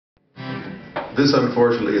This,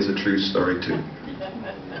 unfortunately, is a true story, too.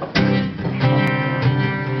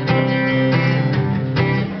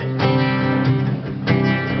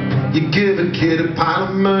 You give a kid a pile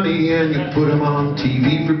of money and you put him on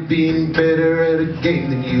TV for being better at a game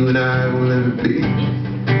than you and I will ever be. You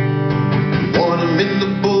want him in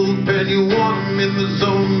the bullpen, you want him in the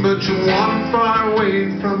zone, but you want him far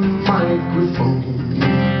away from the microphone.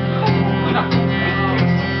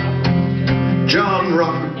 John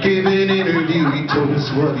Rocker gave an interview, he told us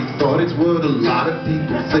what he thought, it's what a lot of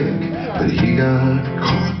people think, but he got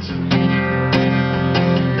caught.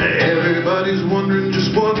 Everybody's wondering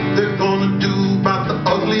just what they're gonna do about the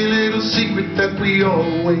ugly little secret that we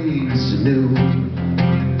always knew.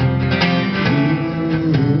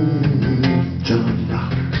 John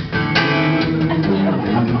Rocker.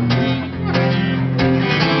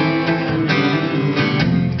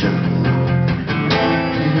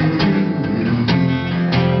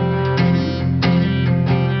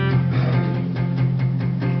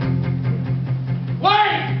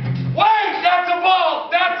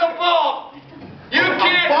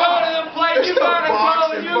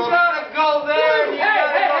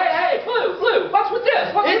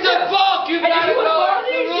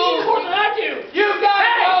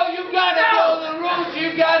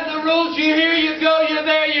 Here you go, you're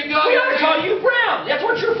there, you go. We ought to call you Brown. That's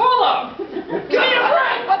what you're full of. Give me a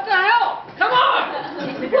break. What the hell? Come on.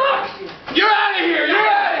 Look. You're out of here. You're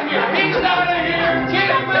out of here. He's out of here. Get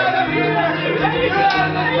him out of here. You're out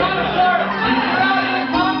of the concert. You're out of the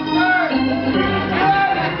concert. You're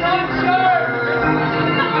out of the concert.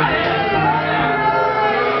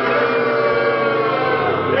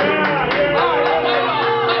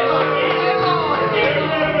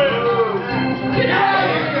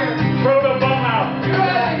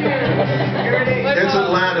 It's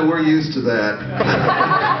Atlanta, we're used to that.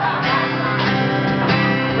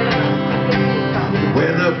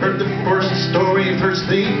 When I heard the first story, first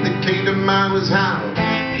thing that came to mind was how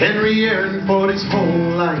Henry Aaron fought his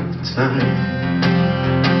whole lifetime,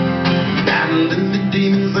 battling the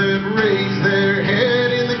demons that raised their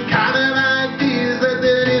head in the kind of ideas that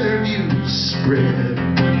interview spread.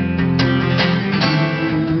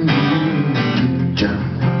 John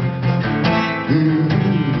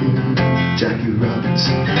Jackie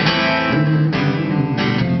Robinson,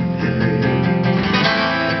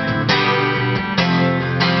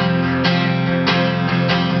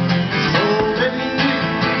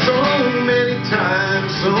 so many times,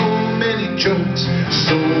 so many jokes,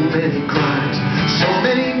 so many crimes, so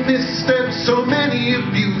many missteps, so many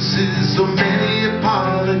abuses, so many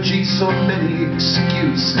apologies, so many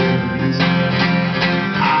excuses.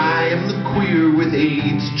 I am the queer with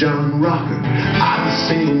AIDS, John Rocker. I'm the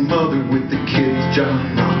single mother with the kids,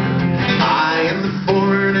 John Rocker. I am the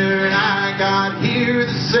foreigner and I got here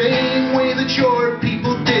the same way that your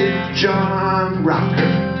people did, John Rocker.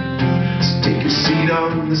 So take your seat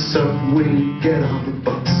on the subway, get on the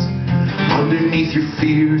bus. Underneath your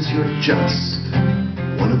fears, you're just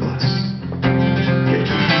one of us. Get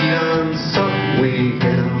your feet on the subway,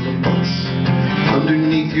 get on the bus.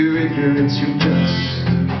 Underneath your ignorance, you're just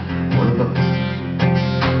one of us.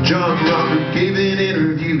 John Rocker gave an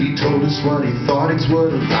interview, he told us what he thought, it's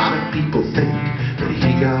what a lot of people think, but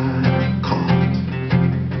he got